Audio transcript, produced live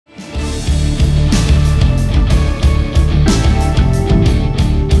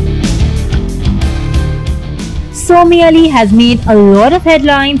Somy Ali has made a lot of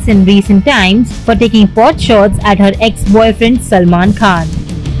headlines in recent times for taking pot shots at her ex-boyfriend Salman Khan.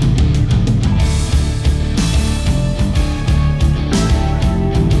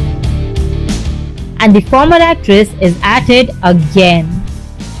 And the former actress is at it again.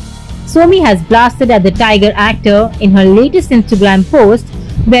 Somy has blasted at the Tiger actor in her latest Instagram post,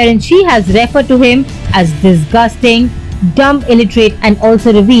 wherein she has referred to him as disgusting, dumb, illiterate, and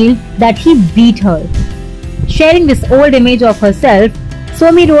also revealed that he beat her. Sharing this old image of herself,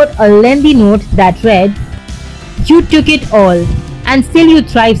 Somy wrote a lengthy note that read, "You took it all, and still you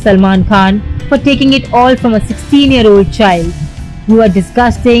thrive, Salman Khan, for taking it all from a 16-year-old child. You are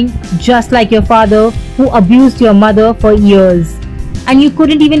disgusting, just like your father, who abused your mother for years. And you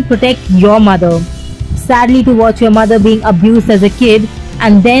couldn't even protect your mother. Sadly to watch your mother being abused as a kid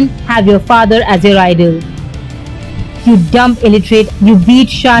and then have your father as your idol. You dumb illiterate, you beat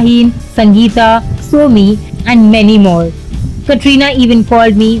Shaheen, Sangeeta, Somy, and many more. Katrina even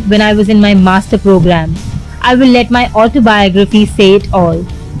called me when I was in my master program. I will let my autobiography say it all.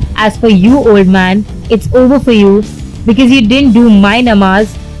 As for you, old man, it's over for you because you didn't do my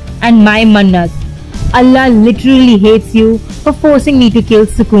namaz and my mannat. Allah literally hates you for forcing me to kill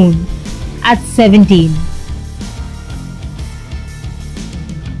Sukoon at 17.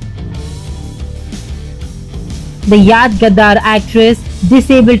 The Yaad Gaddar actress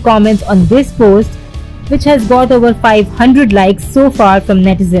disabled comments on this post, which has got over 500 likes so far from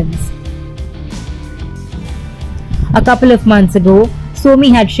netizens. A couple of months ago,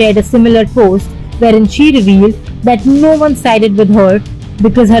 Somy had shared a similar post wherein she revealed that no one sided with her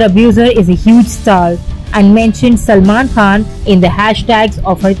because her abuser is a huge star and mentioned Salman Khan in the hashtags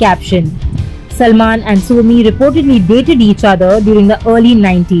of her caption. Salman and Somy reportedly dated each other during the early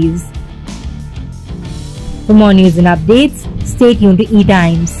 90s. For more news and updates, stay tuned to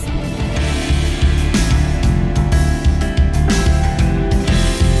ETimes.